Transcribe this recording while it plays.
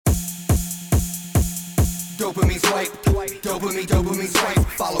Dopamine swipe, dopamine swipe.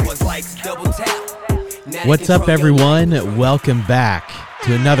 Followers, likes, double tap. What's up, everyone? Welcome back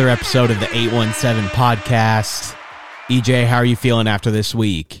to another episode of the 817 podcast. EJ, how are you feeling after this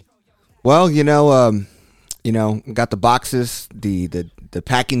week? Well, got the boxes, the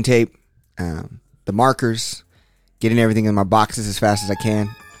packing tape, the markers, getting everything in my boxes as fast as I can.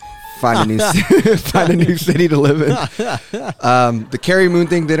 Find a new city to live in. The Carrie Moon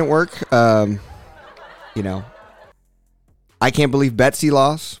thing didn't work. I can't believe Betsy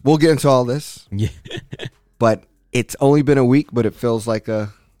lost. We'll get into all this. Yeah. But it's only been a week, but it feels like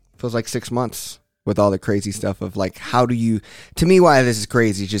 6 months with all the crazy stuff of like, how do you, to me, why this is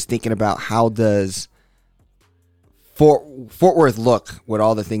crazy is just thinking about how does Fort Worth look with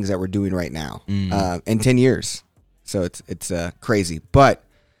all the things that we're doing right now in 10 years. So it's crazy. But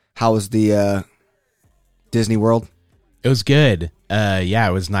how was the Disney World? It was good.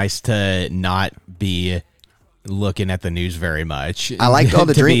 It was nice to not be looking at the news very much. I liked all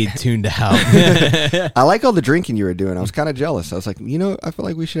the to be tuned out. I like all the drinking you were doing. I was kind of jealous. I was like, I feel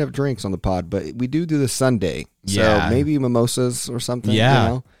like we should have drinks on the pod, but we do this Sunday. So maybe mimosas or something.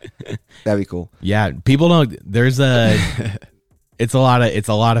 Yeah. That'd be cool. Yeah. People don't, it's a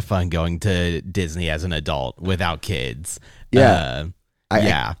lot of fun going to Disney as an adult without kids. Yeah.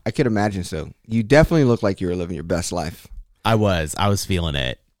 I could imagine so. You definitely look like you were living your best life. I was feeling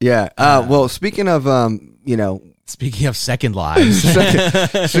it. Yeah. Well, speaking of, speaking of second lives,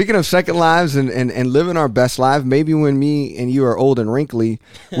 speaking of second lives and living our best life, maybe when me and you are old and wrinkly,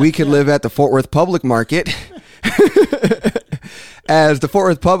 we could live at the Fort Worth Public Market. As the Fort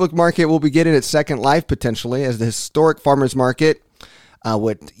Worth Public Market will be getting its second life potentially as the historic farmers market,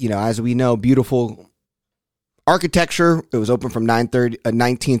 as we know, beautiful architecture. It was open from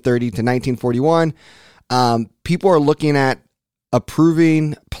 1930 to 1941. People are looking at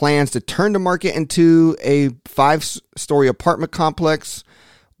approving plans to turn the market into a 5-story apartment complex,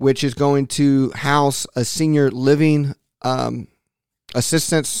 which is going to house a senior living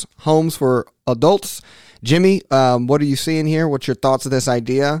assistance homes for adults. Jimmy, what are you seeing here? What's your thoughts of this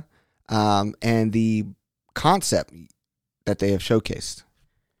idea and the concept that they have showcased?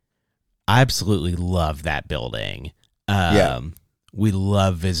 I absolutely love that building. We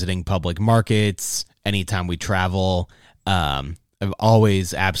love visiting public markets anytime we travel. I've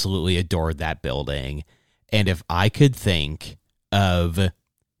always absolutely adored that building. And if I could think of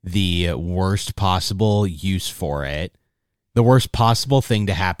the worst possible use for it, the worst possible thing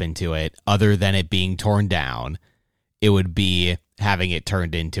to happen to it, other than it being torn down, it would be having it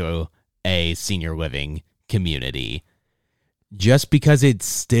turned into a senior living community. Just because it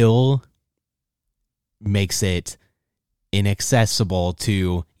still makes it inaccessible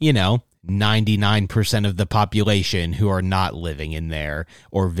to, 99% of the population who are not living in there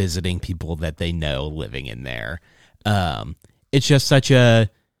or visiting people that they know living in there. It's just such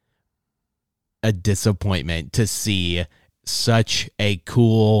a disappointment to see such a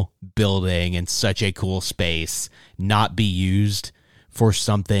cool building and such a cool space not be used for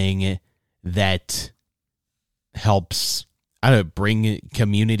something that helps bring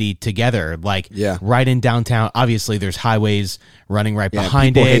community together. Right in downtown, obviously there's highways running right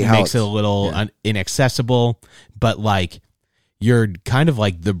behind it. It makes it a little inaccessible, but you're kind of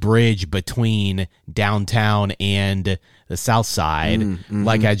like the bridge between downtown and the south side. Mm-hmm.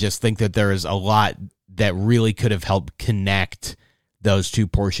 I just think that there is a lot that really could have helped connect those two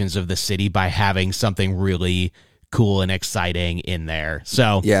portions of the city by having something really cool and exciting in there.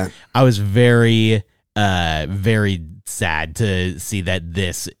 So I was very, very sad to see that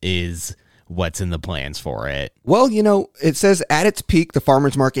this is what's in the plans for it. Well, it says at its peak, the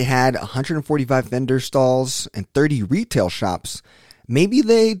farmers market had 145 vendor stalls and 30 retail shops. Maybe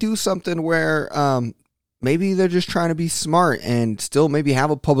they do something where maybe they're just trying to be smart and still maybe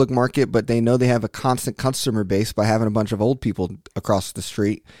have a public market, but they know they have a constant customer base by having a bunch of old people across the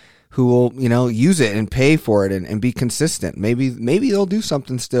street who will, use it and pay for it and be consistent. Maybe they'll do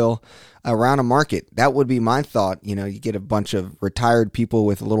something still around a market. That would be my thought. You get a bunch of retired people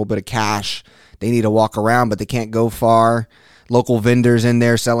with a little bit of cash. They need to walk around, but they can't go far. Local vendors in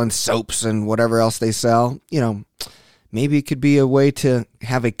there selling soaps and whatever else they sell. Maybe it could be a way to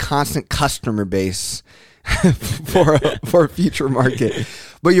have a constant customer base for a future market.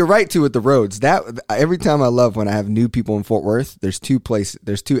 But you're right too with the roads. That every time I love when I have new people in Fort Worth, there's two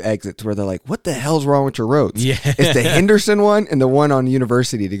exits where they're like, "What the hell's wrong with your roads?" Yeah. It's the Henderson one and the one on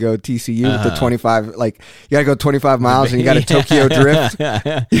University to go TCU with the 25. You gotta go 25 miles and you got to Tokyo drift.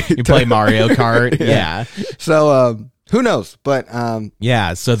 You play Mario Kart. Yeah. So who knows? But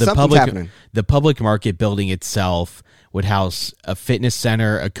so the public market building itself would house a fitness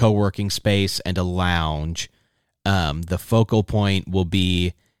center, a co-working space, and a lounge. The focal point will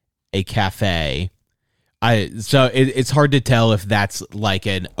be a cafe. It's hard to tell if that's like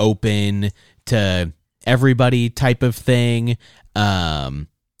an open to everybody type of thing,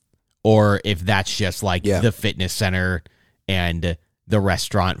 or if that's just like the fitness center and the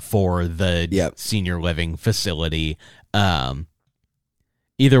restaurant for the senior living facility.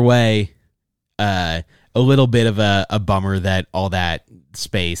 Either way, a little bit of a bummer that all that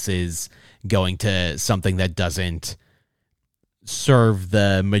space is going to something that doesn't serve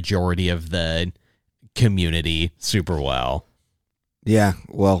the majority of the community super well. Yeah,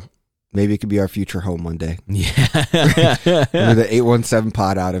 well, maybe it could be our future home one day. Yeah. With the 817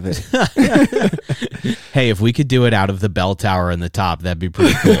 pod out of it. Hey, if we could do it out of the bell tower in the top, that'd be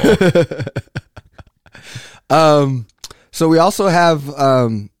pretty cool. So we also have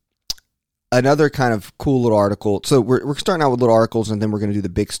another kind of cool little article. So we're starting out with little articles, and then we're going to do the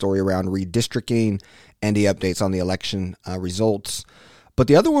big story around redistricting and the updates on the election results. But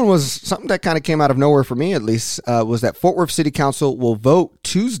the other one was something that kind of came out of nowhere for me, at least, was that Fort Worth City Council will vote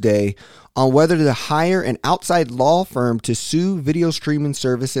Tuesday on whether to hire an outside law firm to sue video streaming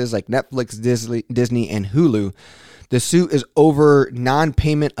services like Netflix, Disney, and Hulu. The suit is over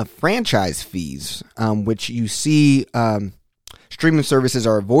non-payment of franchise fees, which you see streaming services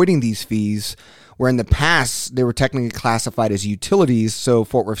are avoiding these fees, where in the past they were technically classified as utilities. So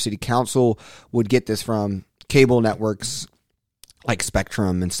Fort Worth City Council would get this from cable networks like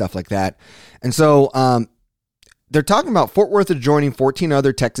Spectrum and stuff like that. And so they're talking about Fort Worth adjoining 14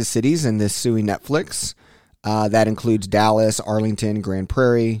 other Texas cities in this suing Netflix. That includes Dallas, Arlington, Grand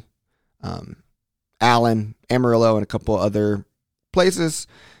Prairie, Allen, Amarillo, and a couple other places.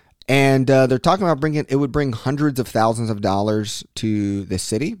 And they're talking about it would bring hundreds of thousands of dollars to the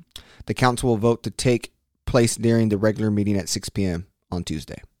city. The council will vote to take place during the regular meeting at 6 p.m. on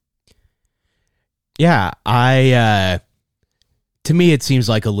Tuesday. Yeah, to me, it seems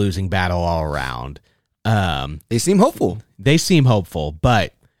like a losing battle all around. They seem hopeful.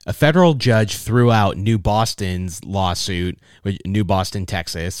 But a federal judge threw out New Boston's lawsuit, New Boston,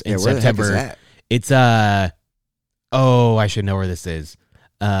 Texas, in September. The heck is that? It's I should know where this is.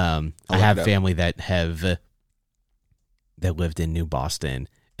 I have family that lived in New Boston,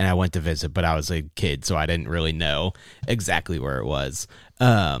 and I went to visit, but I was a kid, so I didn't really know exactly where it was.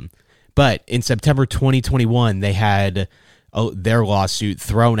 But in September 2021, they had their lawsuit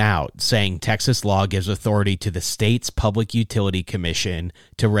thrown out, saying Texas law gives authority to the state's Public Utility Commission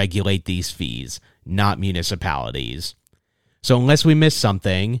to regulate these fees, not municipalities. So unless we missed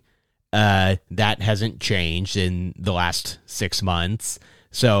something, that hasn't changed in the last 6 months.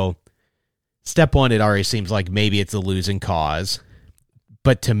 So step one, it already seems like maybe it's a losing cause.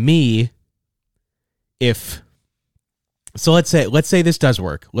 But to me, let's say this does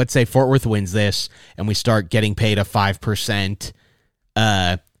work. Let's say Fort Worth wins this, and we start getting paid a 5%,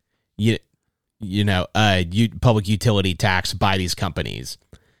 public utility tax by these companies.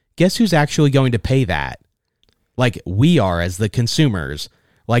 Guess who's actually going to pay that? Like we are as the consumers.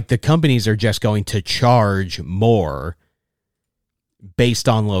 Like the companies are just going to charge more based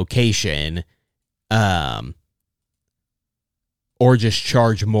on location, or just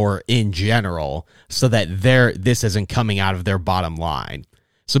charge more in general so that this isn't coming out of their bottom line.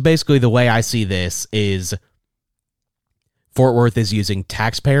 So basically the way I see this is Fort Worth is using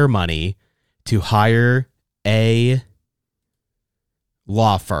taxpayer money to hire a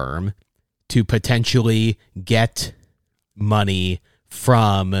law firm to potentially get money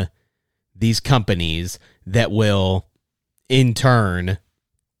from these companies that will in turn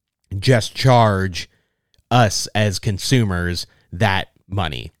just charge us as consumers that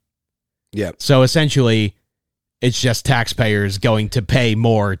money. Yeah. So essentially, it's just taxpayers going to pay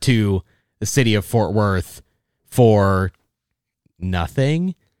more to the city of Fort Worth for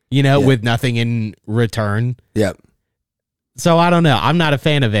nothing, with nothing in return. Yep. So I don't know. I'm not a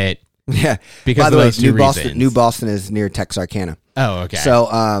fan of it. Yeah. Because by the of way, those two reasons. New Boston is near Texarkana. Oh, okay.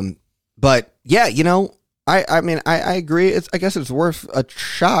 So, but yeah, I mean, I agree. I guess it's worth a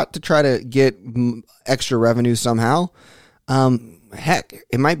shot to try to get extra revenue somehow. Heck,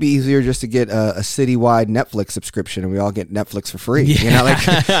 it might be easier just to get a citywide Netflix subscription and we all get Netflix for free. Yeah.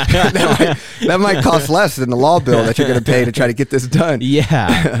 That might cost less than the law bill that you're going to pay to try to get this done.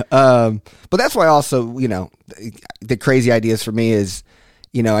 Yeah. But that's why also, the crazy ideas for me is,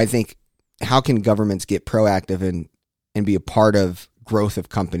 I think how can governments get proactive and be a part of growth of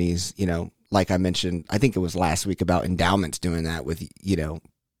companies, like I mentioned, I think it was last week about endowments doing that with,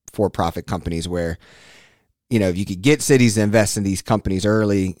 for-profit companies where, if you could get cities to invest in these companies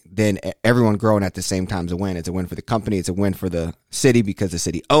early, then everyone growing at the same time is a win. It's a win for the company. It's a win for the city because the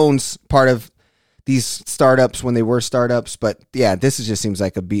city owns part of these startups when they were startups. But yeah, this just seems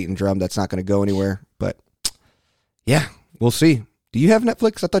like a beaten drum that's not going to go anywhere. But yeah, we'll see. Do you have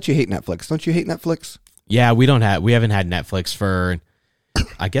Netflix? I thought you hate Netflix. Don't you hate Netflix? Yeah, we haven't had Netflix for,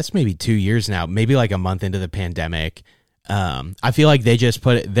 I guess maybe 2 years now, maybe like a month into the pandemic. I feel like they just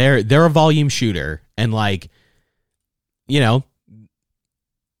put it, they're a volume shooter, and like,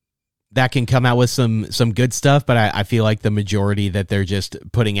 that can come out with some good stuff, but I feel like the majority that they're just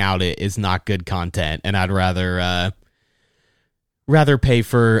putting out is not good content, and I'd rather pay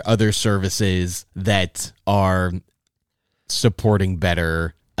for other services that are supporting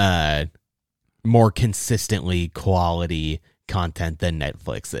better, more consistently quality content than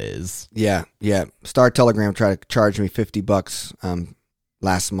Netflix is. Yeah. Star Telegram tried to charge me $50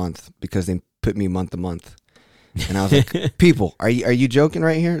 last month because they put me month to month. And I was like, people, are you joking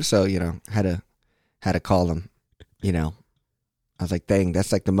right here? So, had to call them, I was like, dang,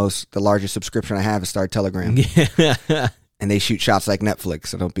 that's like the largest subscription I have is Star Telegram. And they shoot shots like Netflix,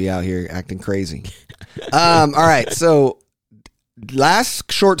 so don't be out here acting crazy. All right. So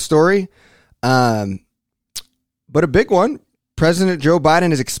last short story, but a big one. President Joe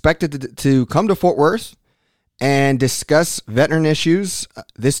Biden is expected to come to Fort Worth and discuss veteran issues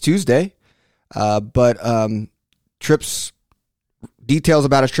this Tuesday. But details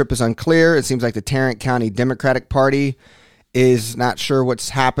about his trip is unclear. It seems like the Tarrant County Democratic Party is not sure what's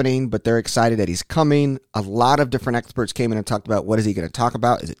happening, but they're excited that he's coming. A lot of different experts came in and talked about what is he going to talk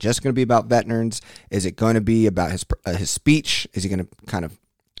about. Is it just going to be about veterans? Is it going to be about his speech? Is he going to kind of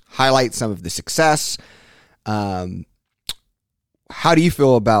highlight some of the success? How do you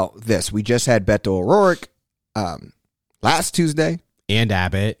feel about this? We just had Beto O'Rourke last Tuesday. And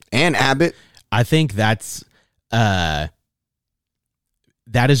Abbott. I think that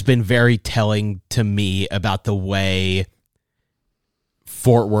has been very telling to me about the way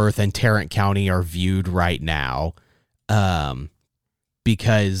Fort Worth and Tarrant County are viewed right now,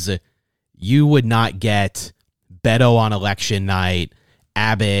 because you would not get Beto on election night,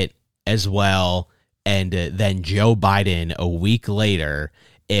 Abbott as well, and then Joe Biden a week later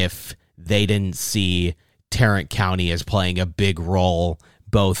if they didn't see Tarrant County as playing a big role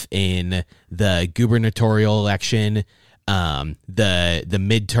both in the gubernatorial election, the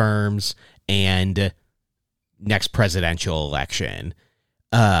midterms, and next presidential election.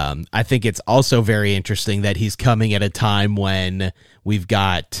 I think it's also very interesting that he's coming at a time when we've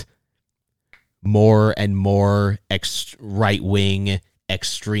got more and more right-wing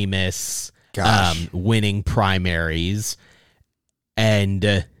extremists winning primaries. And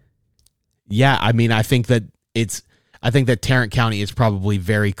I think that Tarrant County is probably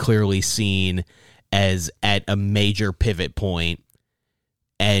very clearly seen as at a major pivot point.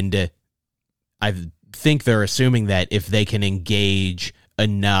 And I think they're assuming that if they can engage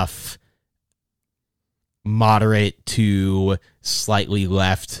enough moderate to slightly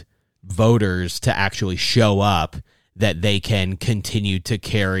left voters to actually show up, that they can continue to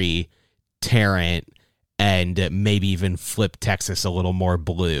carry Tarrant and maybe even flip Texas a little more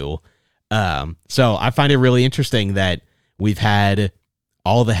blue. So I find it really interesting that we've had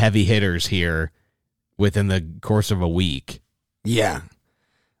all the heavy hitters here within the course of a week. Yeah.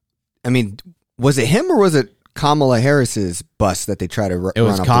 I mean, was it him or was it Kamala Harris's bus that they tried to run off the road? It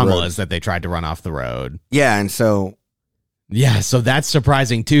was Kamala's that they tried to run off the road. Yeah, and so... Yeah, so that's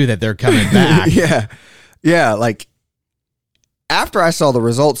surprising, too, that they're coming back. Yeah, like, after I saw the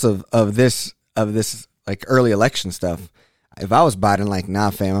results of this like, early election stuff, if I was Biden, like, nah,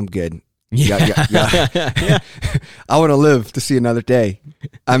 fam, I'm good. Yeah. I want to live to see another day.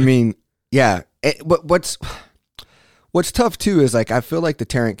 I mean, yeah. But what's tough too is like I feel like the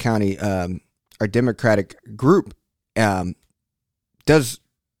Tarrant County, our Democratic group, does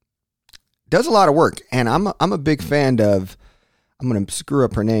a lot of work, and I'm a big fan of. I'm gonna screw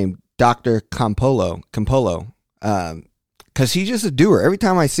up her name, Dr. Campolo, because she's just a doer. Every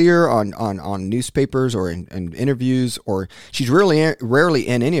time I see her on newspapers or in interviews, or she's rarely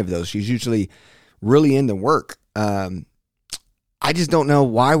in any of those. She's usually really in the work. I just don't know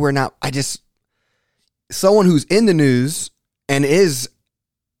why we're not. Someone who's in the news and is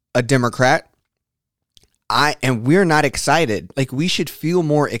a Democrat, and we're not excited. Like, we should feel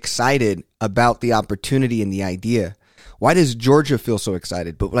more excited about the opportunity and the idea. Why does Georgia feel so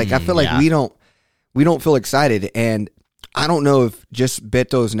excited? But like, I feel like we don't feel excited, and I don't know if just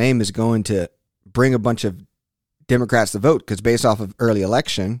Beto's name is going to bring a bunch of Democrats to vote, because based off of early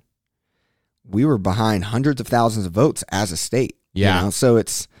election, we were behind hundreds of thousands of votes as a state. Yeah. So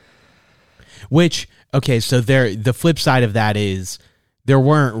it's... Which, okay, so the flip side of that is there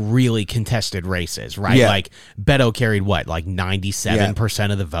weren't really contested races, right? Yeah. Like Beto carried what, like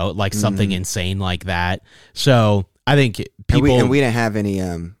 97% of the vote, like something insane like that. So I think people and we didn't have any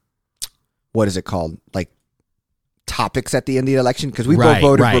what is it called? Like topics at the end of the election because we both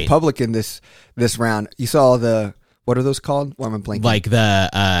voted Republican this round. You saw what are those called? Why am I blanking? Like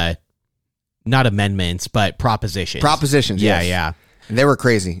the not amendments, but propositions. Propositions, yeah, yes. yeah. And they were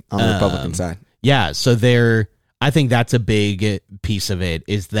crazy on the Republican side. Yeah, so I think that's a big piece of it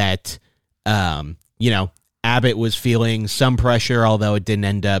is that, Abbott was feeling some pressure, although it didn't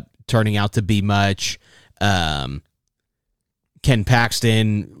end up turning out to be much. Ken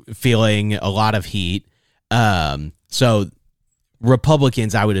Paxton feeling a lot of heat. So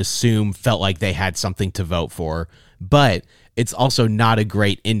Republicans, I would assume, felt like they had something to vote for, but it's also not a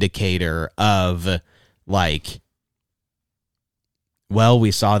great indicator of like, well,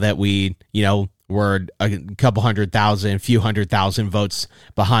 we saw that we're a couple few hundred thousand votes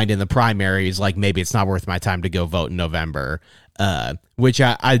behind in the primaries. Like maybe it's not worth my time to go vote in November, which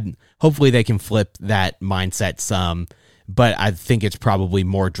I hopefully they can flip that mindset some, but I think it's probably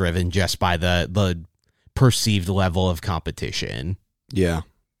more driven just by the perceived level of competition. Yeah.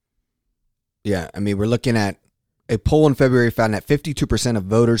 Yeah. I mean, we're looking at a poll in February found that 52% of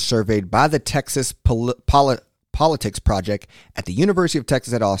voters surveyed by the Texas Politics Project at the University of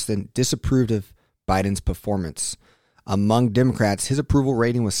Texas at Austin disapproved of Biden's performance. Among Democrats, his approval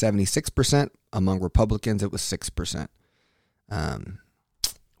rating was 76%. Among Republicans, it was 6%.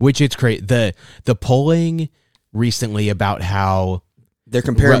 Which it's great. The polling recently about how they're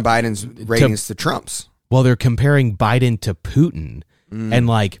comparing Biden's ratings to Trump's. Well, they're comparing Biden to Putin, and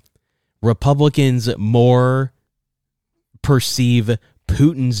like Republicans more perceive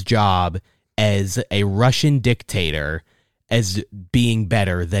Putin's job as a Russian dictator as being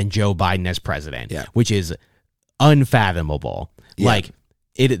better than Joe Biden as president, which is unfathomable. Yeah. Like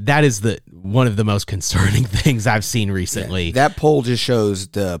that is one of the most concerning things I've seen recently. Yeah. That poll just shows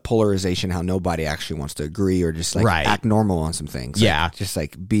the polarization, how nobody actually wants to agree or just like act normal on some things. Yeah. Like, just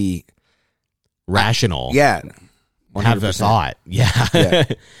like be rational. Yeah. 100%. Have the thought.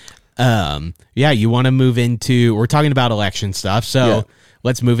 Yeah. You want to move into, we're talking about election stuff. So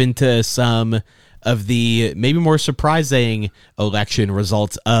let's move into some of the maybe more surprising election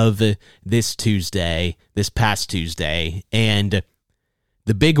results of this past Tuesday. And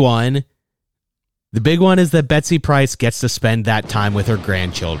the big one is that Betsy Price gets to spend that time with her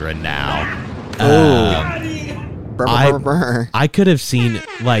grandchildren now. I could have seen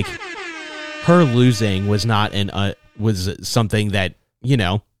like her losing was not was something that,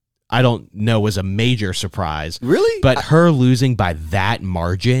 I don't know was a major surprise. Really? But her losing by that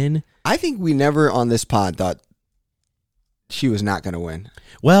margin. I think we never on this pod thought she was not going to win.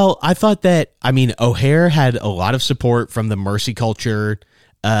 Well, I thought that, O'Hare had a lot of support from the Mercy Culture,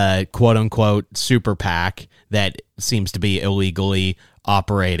 quote unquote, super PAC that seems to be illegally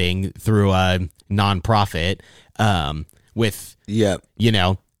operating through a nonprofit, with,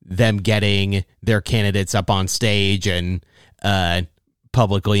 them getting their candidates up on stage and,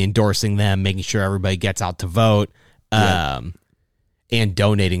 publicly endorsing them, making sure everybody gets out to vote, and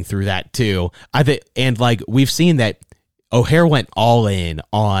donating through that too. I think, and like we've seen that O'Hare went all in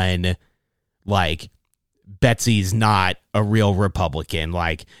on like Betsy's not a real Republican,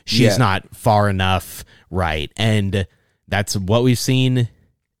 like she's not far enough right, and that's what we've seen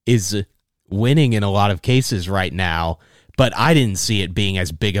is winning in a lot of cases right now. But I didn't see it being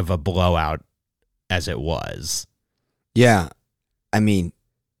as big of a blowout as it was. Yeah. I mean,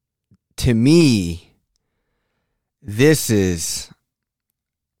 to me, this is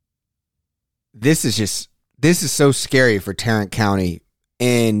so scary for Tarrant County.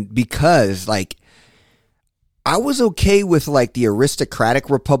 And because like, I was okay with like the aristocratic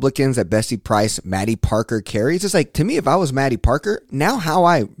Republicans that Betsy Price, Maddie Parker carries. It's like, to me, if I was Maddie Parker, now how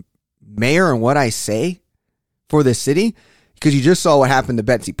I mayor and what I say for the city, because you just saw what happened to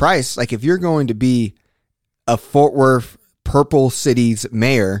Betsy Price. Like if you're going to be a Fort Worth Purple City's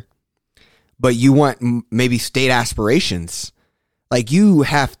mayor, but you want maybe state aspirations, like you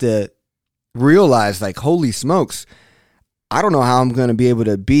have to realize like, holy smokes, I don't know how I'm going to be able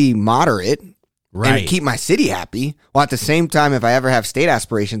to be moderate and keep my city happy, while at the same time, if I ever have state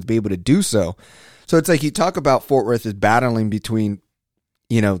aspirations, be able to do so. So it's like you talk about Fort Worth as battling between,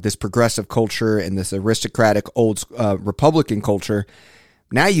 this progressive culture and this aristocratic old Republican culture.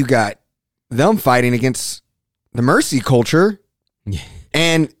 Now you got them fighting against the Mercy culture.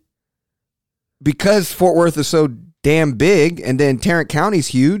 And because Fort Worth is so damn big and then Tarrant County's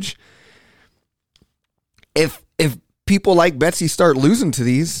huge, if people like Betsy start losing to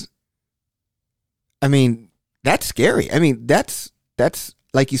these, I mean, that's scary. I mean, that's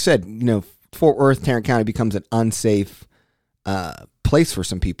like you said, Fort Worth, Tarrant County becomes an unsafe place for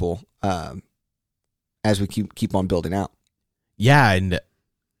some people as we keep on building out. Yeah, and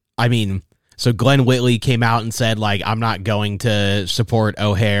I mean, so Glenn Whitley came out and said, like, I'm not going to support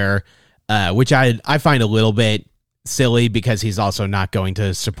O'Hare, which I find a little bit silly because he's also not going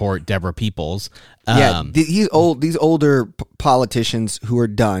to support Deborah Peoples. These older politicians who are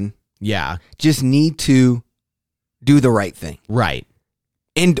done, just need to do the right thing, right?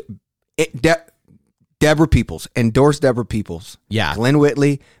 And Deborah Peoples, endorse Deborah Peoples, Glenn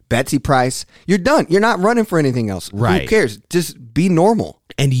Whitley, Betsy Price. You're done. You're not running for anything else. Right? Who cares? Just be normal.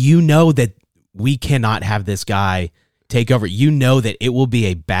 And you know that we cannot have this guy take over. You know that it will be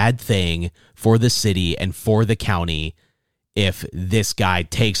a bad thing for the city and for the county if this guy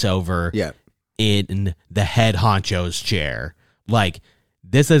takes over in the head honcho's chair. Like,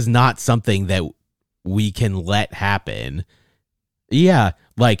 this is not something that we can let happen. Yeah,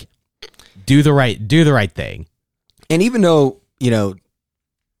 like, do the right thing. And even though,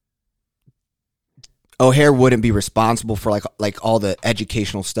 O'Hare wouldn't be responsible for like all the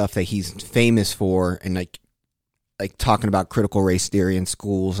educational stuff that he's famous for, and like talking about critical race theory in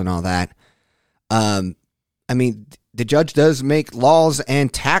schools and all that. I mean, the judge does make laws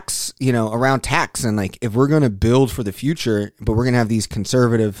and tax, around tax, and like if we're going to build for the future, but we're going to have these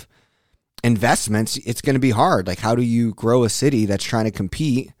conservative investments, it's going to be hard. Like, how do you grow a city that's trying to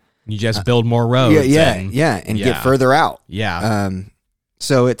compete? You just build more roads. And get further out. Yeah.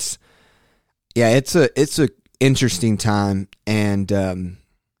 So it's a interesting time, and I'm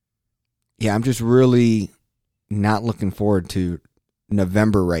just really not looking forward to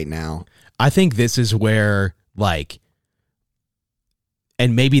November right now. I think this is where, like,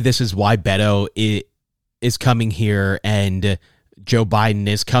 and maybe this is why Beto is coming here and Joe Biden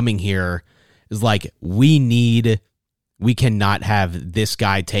is coming here, is like, we cannot have this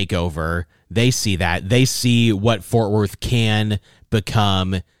guy take over. They see that. They see what Fort Worth can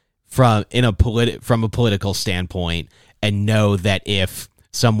become from a political standpoint, and know that if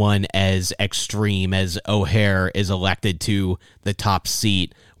someone as extreme as O'Hare is elected to the top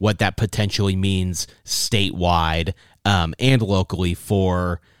seat, what that potentially means statewide and locally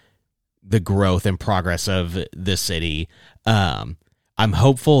for the growth and progress of the city. I'm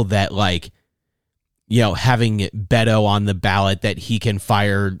hopeful that, like, having Beto on the ballot, that he can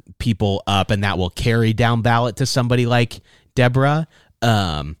fire people up and that will carry down ballot to somebody like Deborah.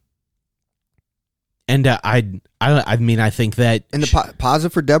 And I mean, I think that, and the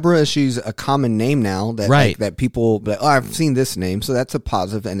positive for Deborah is she's a common name now that right. that people be like, oh, I've seen this name, so that's a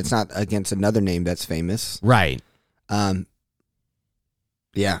positive, and it's not against another name that's famous, right? Yeah.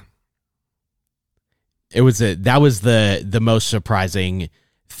 It was that was the most surprising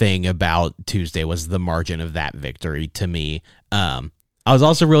thing about Tuesday, was the margin of that victory to me. I was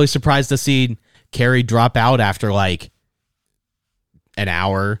also really surprised to see Kerry drop out after like an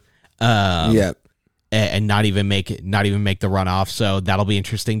hour. And not even make the runoff. So that'll be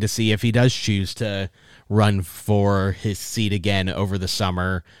interesting to see if he does choose to run for his seat again over the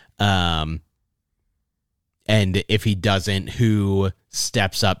summer. And if he doesn't, who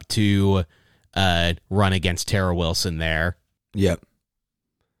steps up to run against Tara Wilson there. Yep.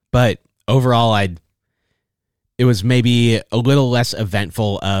 But overall, it was maybe a little less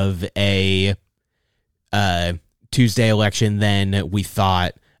eventful of a Tuesday election than we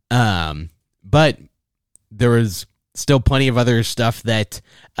thought. But there was still plenty of other stuff that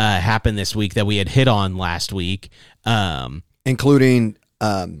happened this week that we had hit on last week. Including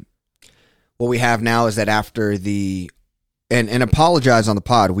what we have now is that after and apologize on the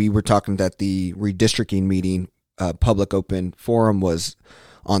pod, we were talking that the redistricting meeting, public open forum, was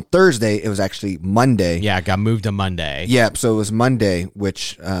on Thursday. It was actually Monday. Yeah, it got moved to Monday. Yeah, so it was Monday,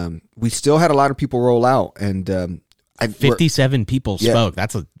 which we still had a lot of people roll out. And 57 people spoke.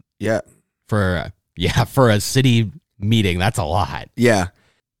 That's for a city meeting, that's a lot. Yeah.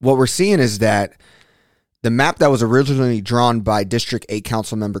 What we're seeing is that the map that was originally drawn by District 8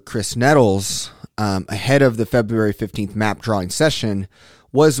 council member Chris Nettles ahead of the February 15th map drawing session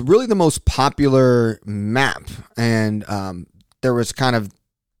was really the most popular map. And there was kind of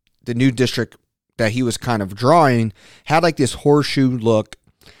the new district that he was kind of drawing had like this horseshoe look,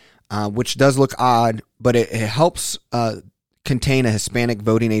 which does look odd, but it helps contain a Hispanic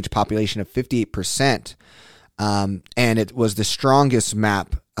voting age population of 58%. And it was the strongest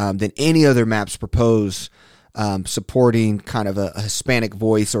map than any other maps proposed, supporting kind of a Hispanic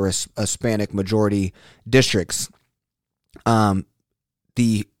voice or a Hispanic majority districts.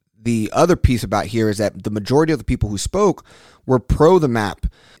 The the other piece about here is that the majority of the people who spoke were pro the map,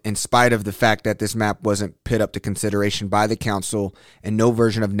 in spite of the fact that this map wasn't put up to consideration by the council, and no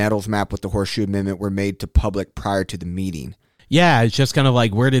version of Nettles' map with the Horseshoe Amendment were made to public prior to the meeting. Yeah, it's just kind of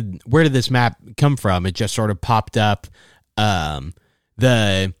like, where did this map come from? It just sort of popped up.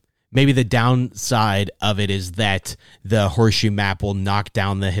 Maybe the downside of it is that the Horseshoe map will knock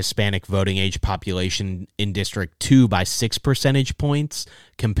down the Hispanic voting age population in District 2 by 6 percentage points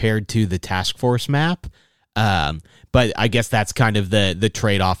compared to the task force map. But I guess that's kind of the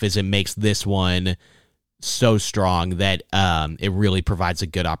trade-off, is it makes this one so strong that it really provides a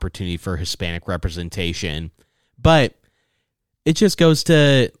good opportunity for Hispanic representation. But it just goes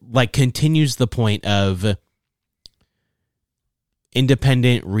to, like, continues the point of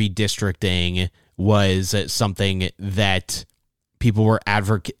independent redistricting was something that people were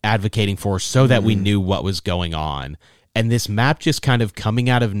advocating for so that we knew what was going on. And this map just kind of coming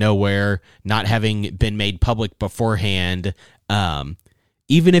out of nowhere, not having been made public beforehand,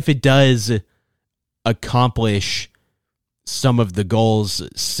 even if it does accomplish some of the goals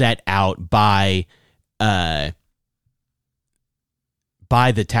set out by the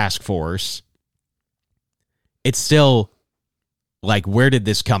task force, it's still like, where did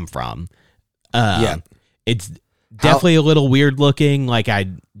this come from? It's definitely a little weird looking. Like, I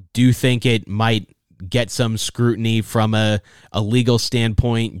do think it might get some scrutiny from a legal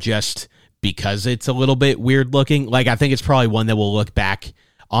standpoint just because it's a little bit weird looking. Like, I think it's probably one that we'll look back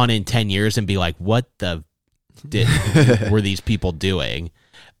on in 10 years and be like, what the were these people doing?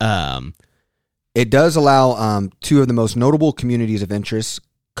 It does allow two of the most notable communities of interest,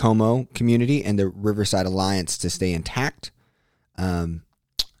 Como community and the Riverside Alliance, to stay intact.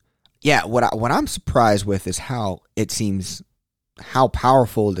 What I'm surprised with is how it seems, how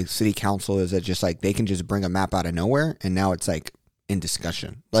powerful the city council is, that just like they can just bring a map out of nowhere and now it's like in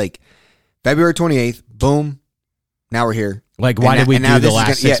discussion. Like February 28th, boom, now we're here. Like, why did we do the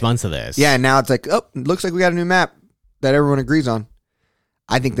last 6 months of this? Yeah, and now it's like, oh, looks like we got a new map that everyone agrees on.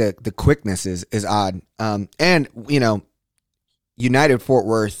 I think that the quickness is odd. And, you know, United Fort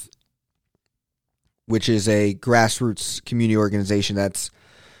Worth, which is a grassroots community organization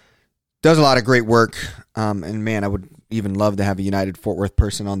does a lot of great work. And man, I would even love to have a United Fort Worth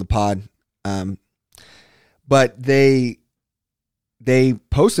person on the pod. But they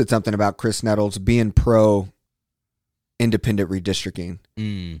posted something about Chris Nettles being pro independent redistricting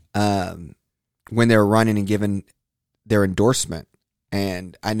when they were running and given their endorsement.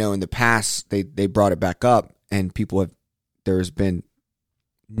 And I know in the past they brought it back up, and there's been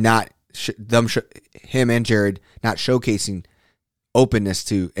not him and Jared not showcasing openness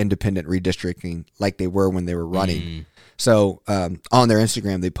to independent redistricting like they were when they were running. So on their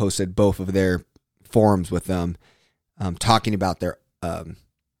Instagram, they posted both of their forums with them talking about their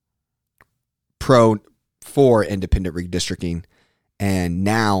for independent redistricting, and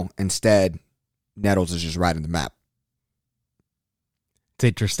now instead Nettles is just riding the map. It's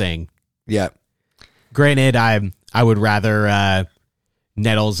interesting. Yeah. Granted, I would rather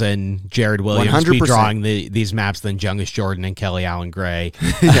Nettles and Jared Williams 100%. be drawing these maps than Jungus Jordan and Kelly Allen Gray.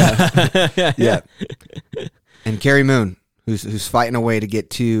 Yeah. And Carrie Moon, who's fighting a way to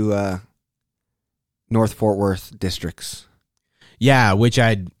get to North Fort Worth districts. Yeah, which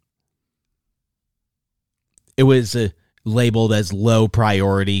it was labeled as low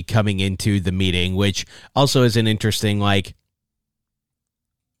priority coming into the meeting, which also is an interesting, like,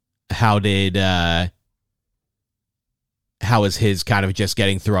 how is his kind of just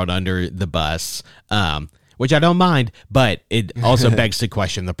getting thrown under the bus, which I don't mind, but it also begs to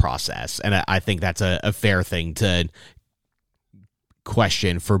question the process. And I think that's a fair thing to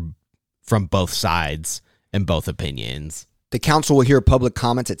question from both sides and both opinions. The council will hear public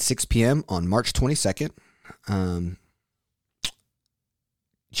comments at 6 p.m. on March 22nd.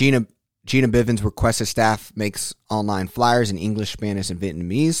 Gina Bivens requested staff makes online flyers in English, Spanish, and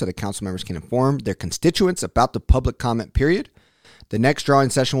Vietnamese so that council members can inform their constituents about the public comment period. The next drawing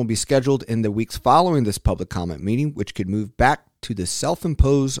session will be scheduled in the weeks following this public comment meeting, which could move back to the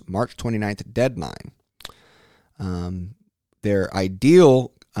self-imposed March 29th deadline. Their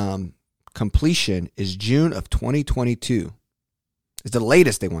ideal completion is June of 2022. It's the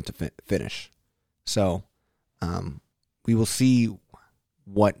latest they want to finish. So we will see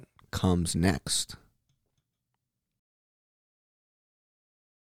what comes next.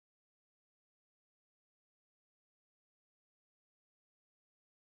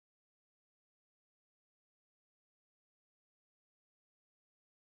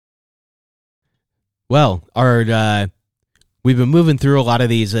 Well, we've been moving through a lot of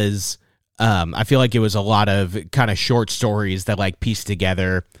these as I feel like it was a lot of kind of short stories that like pieced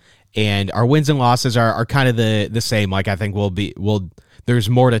together and our wins and losses are kind of the same. Like, I think there's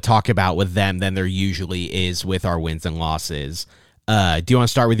more to talk about with them than there usually is with our wins and losses. Do you want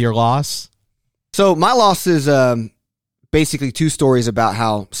to start with your loss? So my loss is basically two stories about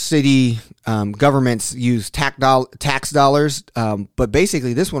how city governments use tax dollars. But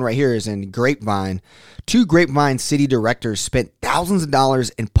basically this one right here is in Grapevine. 2 Grapevine city directors spent thousands of dollars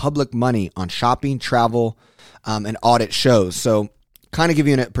in public money on shopping, travel, and audit shows. So kind of give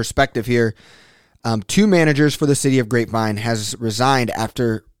you a perspective here. 2 managers for the city of Grapevine has resigned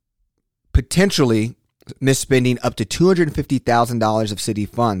after potentially misspending up to $250,000 of city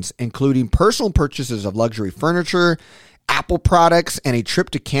funds, including personal purchases of luxury furniture, Apple products, and a trip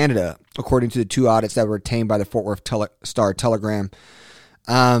to Canada, according to the 2 audits that were obtained by the Fort Worth Star-Telegram.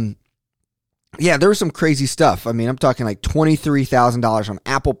 Yeah, there was some crazy stuff. I mean, I'm talking like $23,000 on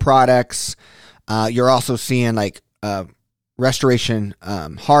Apple products. You're also seeing like restoration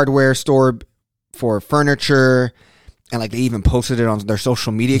hardware store for furniture, and like they even posted it on their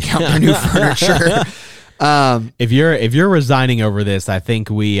social media account, their new furniture. If you're resigning over this, I think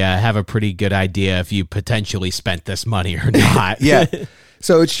we have a pretty good idea if you potentially spent this money or not. Yeah.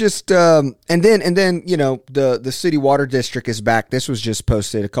 So it's just and then you know the city water district is back. This was just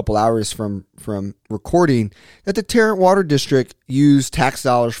posted a couple hours from recording that the Tarrant Water District used tax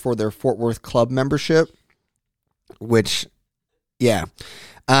dollars for their Fort Worth club membership, which yeah.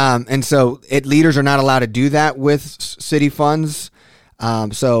 And so leaders are not allowed to do that with city funds.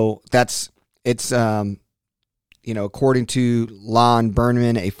 So it's you know, according to Lon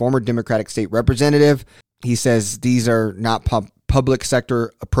Burnman, a former Democratic state representative, he says these are not public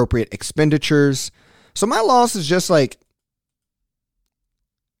sector appropriate expenditures. So my loss is just like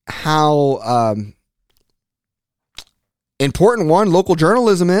how important local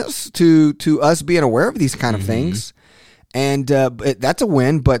journalism is to us being aware of these kind of things. And that's a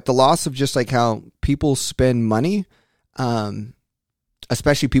win, but the loss of just like how people spend money,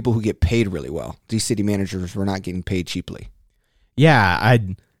 especially people who get paid really well. These city managers were not getting paid cheaply. Yeah,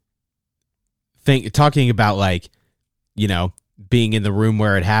 I think talking about like, you know, being in the room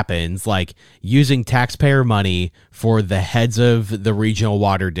where it happens, like using taxpayer money for the heads of the regional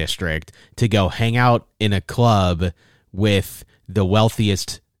water district to go hang out in a club with the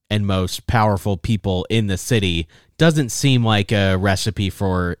wealthiest and most powerful people in the city doesn't seem like a recipe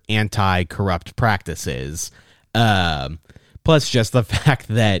for anti-corrupt practices. Plus just the fact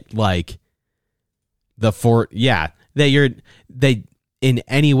that like they in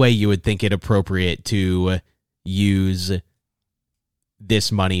any way you would think it appropriate to use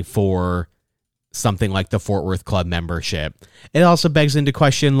this money for something like the Fort Worth Club membership. It also begs into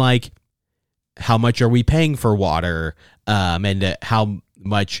question, like, how much are we paying for water? And how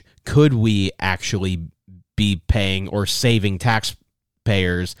much could we actually be paying or saving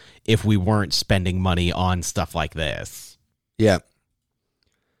taxpayers if we weren't spending money on stuff like this? Yeah.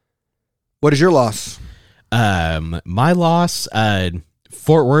 What is your loss? My loss,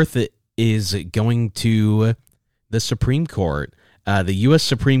 Fort Worth is going to the Supreme Court. The U.S.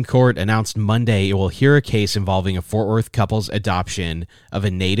 Supreme Court announced Monday it will hear a case involving a Fort Worth couple's adoption of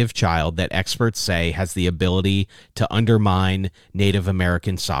a Native child that experts say has the ability to undermine Native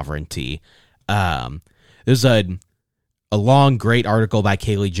American sovereignty. There's a long, great article by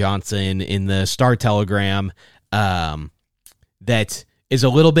Kaylee Johnson in the Star-Telegram that is a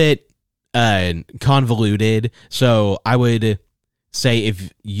little bit convoluted. So I would say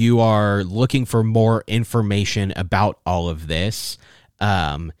if you are looking for more information about all of this,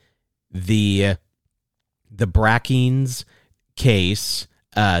 the Brackings case,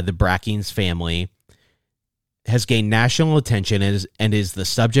 the Brackings family, has gained national attention and is the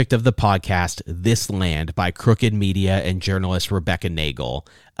subject of the podcast This Land by Crooked Media and journalist Rebecca Nagel.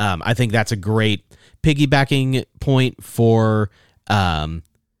 I think that's a great piggybacking point for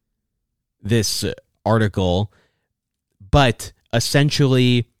this article, but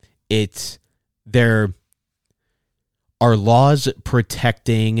essentially there are laws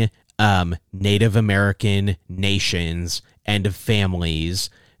protecting Native American nations and families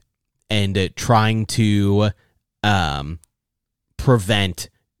and trying to prevent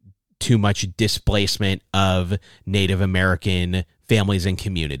too much displacement of Native American families and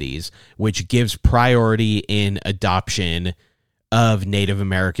communities, which gives priority in adoption of Native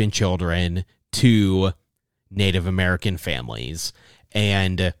American children to Native American families.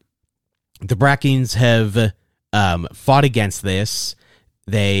 And the Brackings have fought against this.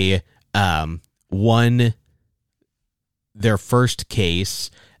 They won their first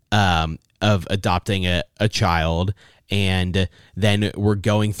case of adopting a child, and then we're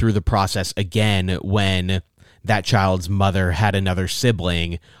going through the process again when that child's mother had another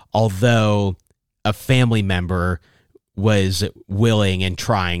sibling, although a family member was willing and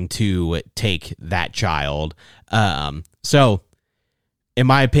trying to take that child. So, in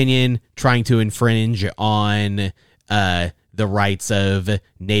my opinion, trying to infringe on the rights of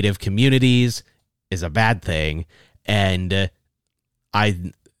Native communities is a bad thing, and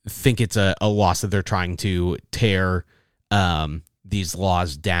I think it's a loss that they're trying to tear these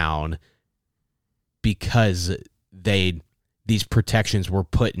laws down because these protections were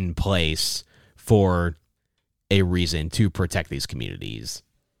put in place for a reason, to protect these communities.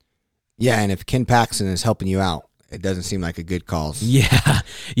 Yeah, and if Ken Paxton is helping you out, it doesn't seem like a good cause. Yeah.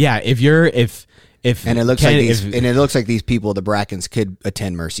 If and it looks like these people, the Brackens, could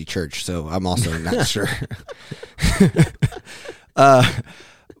attend Mercy Church, so I'm also not sure. But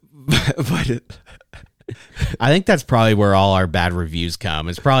I think that's probably where all our bad reviews come.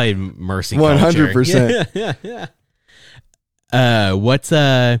 It's probably Mercy culture.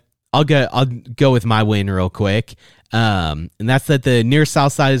 100%. I'll go with my win real quick. And that's that the Near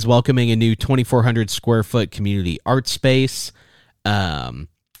South Side is welcoming a new 2,400 square foot community art space. The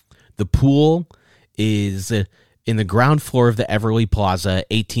pool is in the ground floor of the Everly Plaza,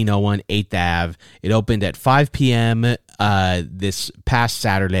 1801 8th Ave. It opened at 5 p.m. This past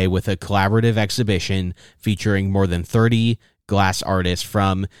Saturday with a collaborative exhibition featuring more than 30 glass artists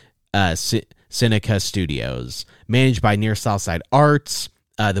from Seneca Studios. Managed by Near Southside Arts,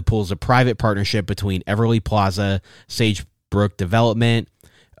 the pool is a private partnership between Everly Plaza, Sagebrook Development,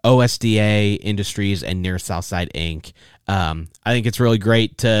 OSDA Industries, and Near Southside Inc. I think it's really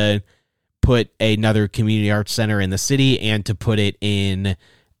great to put another community arts center in the city and to put it in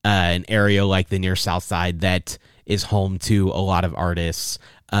an area like the Near South Side that is home to a lot of artists,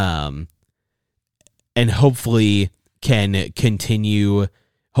 and hopefully can continue.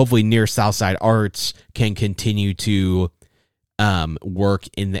 Hopefully, Near South Side Arts can continue to work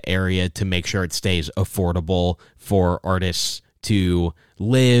in the area to make sure it stays affordable for artists to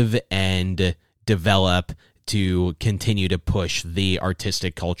live and develop, to continue to push the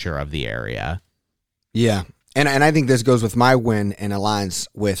artistic culture of the area. Yeah. And I think this goes with my win and aligns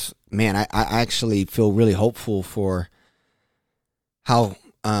with, man, I actually feel really hopeful for how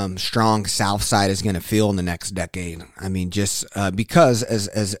strong Southside is going to feel in the next decade. I mean, just because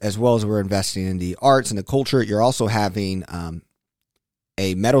as well as we're investing in the arts and the culture, you're also having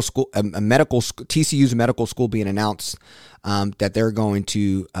a medical school, TCU's medical school being announced that they're going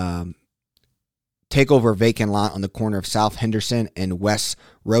to take over a vacant lot on the corner of South Henderson and West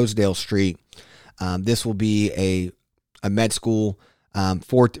Rosedale Street. This will be a med school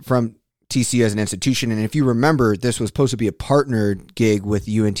from TCU as an institution. And if you remember, this was supposed to be a partnered gig with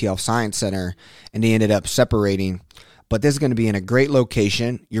UNT Health Science Center, and they ended up separating. But this is going to be in a great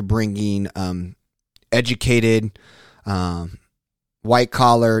location. You're bringing educated,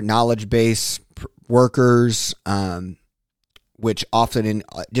 white-collar, knowledge-based workers, which often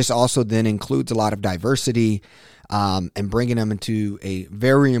just also then includes a lot of diversity, and bringing them into a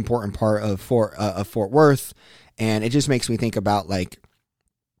very important part of Fort Worth. And it just makes me think about like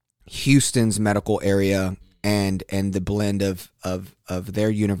Houston's medical area and the blend of their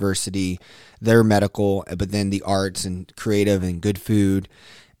university, their medical, but then the arts and creative and good food.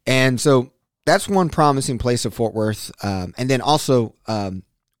 And so that's one promising place of Fort Worth. And then also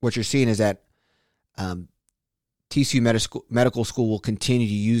what you're seeing is that TCU Medical School will continue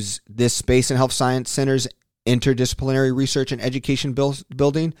to use this space in Health Science Center's interdisciplinary research and education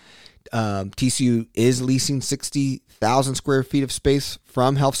building. TCU is leasing 60,000 square feet of space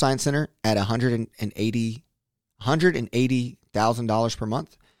from Health Science Center at $180,000 per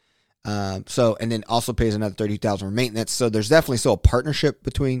month. So, and then also pays another $30,000 for maintenance. So there's definitely still a partnership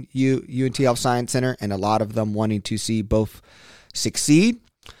between UNT Health Science Center and a lot of them wanting to see both succeed.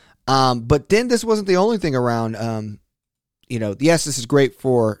 But then this wasn't the only thing around. Yes, this is great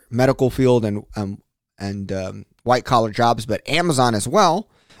for medical field and white collar jobs, but Amazon as well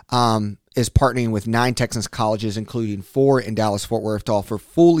is partnering with 9 Texas colleges, including 4 in Dallas-Fort Worth, to offer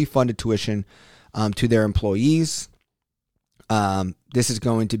fully funded tuition to their employees. This is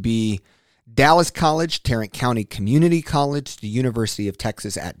going to be Dallas College, Tarrant County Community College, the University of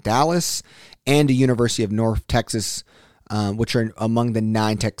Texas at Dallas, and the University of North Texas, which are among the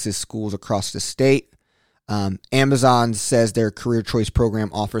 9 Texas schools across the state. Amazon says their career choice program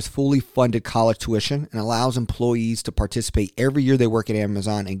offers fully funded college tuition and allows employees to participate every year they work at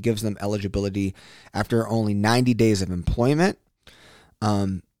Amazon and gives them eligibility after only 90 days of employment.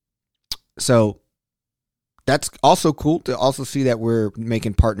 So that's also cool to also see that we're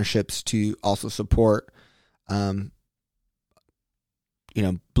making partnerships to also support, blue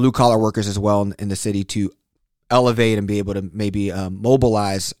collar workers as well in the city to elevate and be able to maybe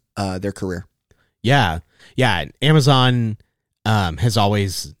mobilize their career. Yeah. Amazon has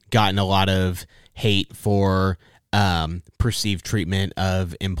always gotten a lot of hate for perceived treatment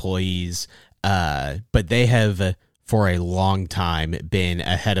of employees, but they have for a long time been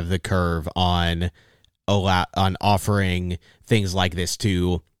ahead of the curve on offering things like this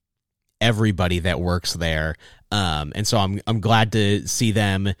to everybody that works there. And so I'm glad to see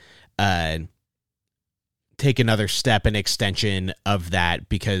them take another step and extension of that,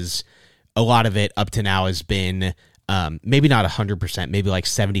 because a lot of it up to now has been maybe not 100%, maybe like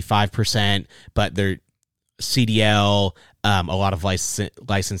 75%, but they're CDL, a lot of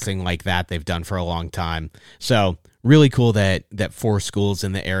licensing like that they've done for a long time. So really cool that 4 schools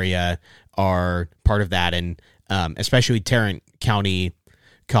in the area are part of that, and especially Tarrant County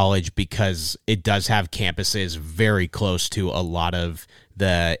College, because it does have campuses very close to a lot of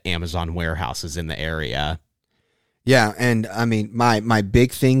the Amazon warehouses in the area. Yeah, and I mean, my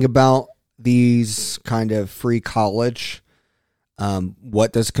big thing about these kind of free college,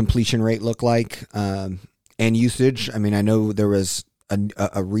 what does completion rate look like, and usage? I mean, I know there was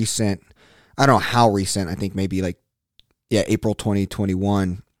a recent, I don't know how recent, I think maybe April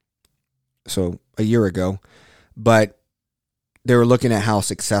 2021, so a year ago, but they were looking at how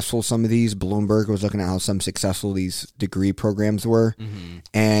successful some of these, Bloomberg was looking at how some successful these degree programs were. Mm-hmm.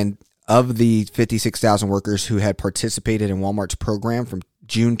 And of the 56,000 workers who had participated in Walmart's program from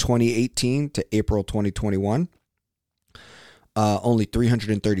June 2018 to April 2021, only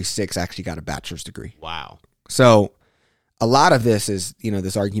 336 actually got a bachelor's degree. Wow. So a lot of this is,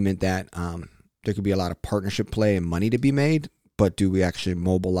 this argument that there could be a lot of partnership play and money to be made, but do we actually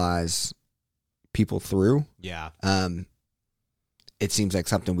mobilize people through? Yeah. It seems like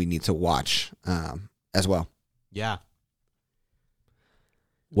something we need to watch as well. Yeah.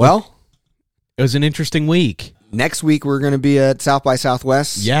 Well, it was an interesting week. Next week, we're going to be at South by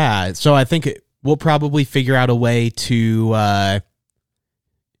Southwest. Yeah. So I think we'll probably figure out a way to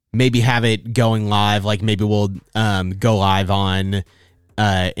maybe have it going live. Like maybe we'll go live on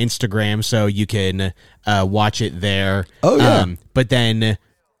Instagram so you can watch it there. Oh, yeah. But then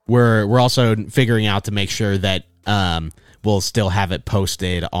we're also figuring out to make sure that we'll still have it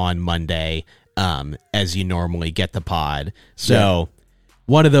posted on Monday as you normally get the pod. So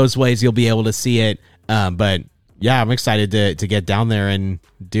one of those ways you'll be able to see it. But yeah, I'm excited to get down there and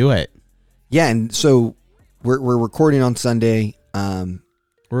do it. Yeah, and so we're recording on Sunday. We're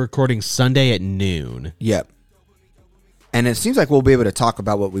recording Sunday at noon. Yep. And it seems like we'll be able to talk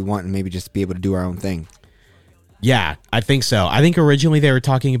about what we want and maybe just be able to do our own thing. Yeah, I think so. I think originally they were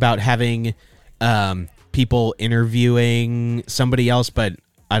talking about having people interviewing somebody else, but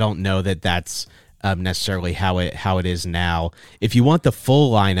I don't know that that's necessarily how it is now. If you want the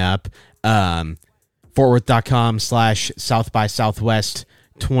full lineup, FortWorth.com/South by Southwest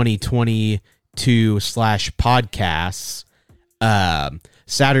 2022/podcasts.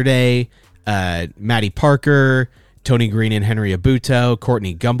 Saturday, Maddie Parker, Tony Green and Henry Abuto,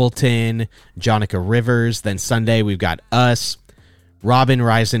 Courtney Gumbleton, Jonica Rivers. Then Sunday, we've got us, Robin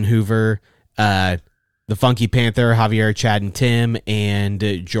Reisenhoover, the Funky Panther, Javier, Chad, and Tim,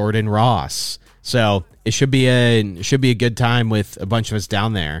 and Jordan Ross. So it should be a good time with a bunch of us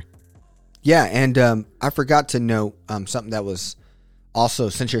down there. Yeah, and I forgot to note something that was also,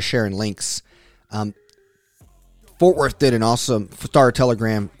 since you're sharing links, Fort Worth did an awesome, Star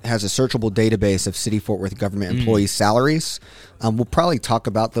Telegram has a searchable database of City Fort Worth government employees' salaries. We'll probably talk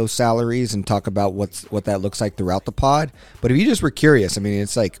about those salaries and talk about what that looks like throughout the pod. But if you just were curious, I mean,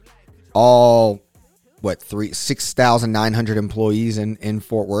 it's like all, 6,900 employees in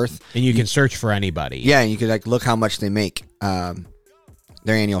Fort Worth. And you can search for anybody. Yeah, and you could look how much they make, their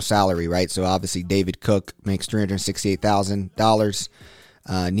annual salary, right? So obviously David Cook makes $368,000.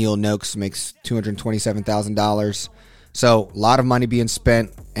 Neil Noakes makes $227,000. So a lot of money being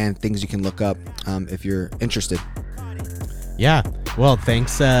spent and things you can look up if you're interested. Yeah. Well,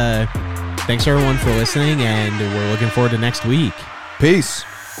 thanks everyone for listening, and we're looking forward to next week. Peace.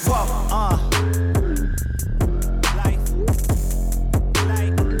 Whoa,